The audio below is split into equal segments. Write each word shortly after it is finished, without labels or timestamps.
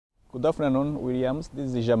Good afternoon, Williams.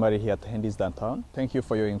 This is Jamari here at Hendy's Downtown. Thank you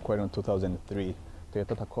for your inquiry on 2003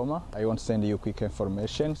 Toyota Tacoma. I want to send you quick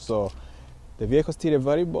information. So the vehicle is still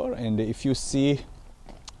available, and if you see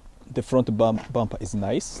the front bumper is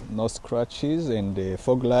nice, no scratches, and the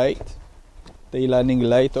fog light, the landing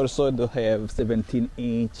light also do have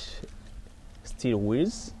 17-inch steel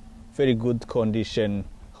wheels, very good condition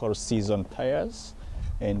whole season tires.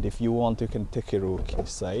 And if you want, you can take a look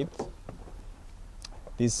inside.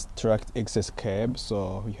 This truck access cab,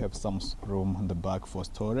 so you have some room on the back for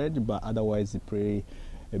storage, but otherwise it's pretty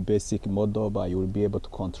a basic model, but you will be able to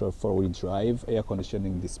control four-wheel drive, air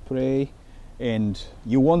conditioning display, and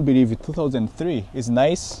you won't believe it, 2003 is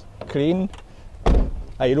nice, clean.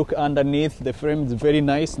 I look underneath, the frame is very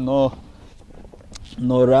nice, no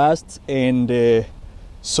rust, and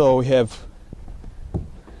so we have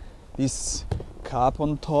this cap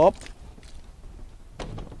on top.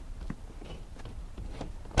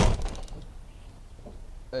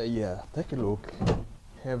 Yeah, take a look.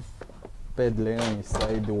 Have bed linen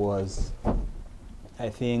inside was, I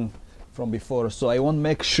think, from before. So I want to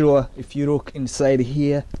make sure if you look inside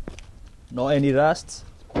here, no any rust,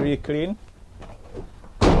 pretty clean.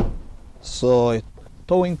 So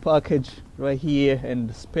towing package right here,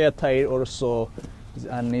 and spare tire also is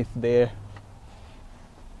underneath there.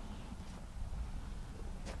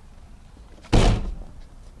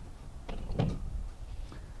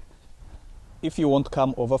 If you want to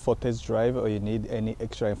come over for test drive or you need any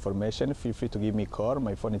extra information, feel free to give me a call.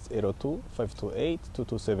 My phone is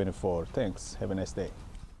 02-528-2274. Thanks. Have a nice day.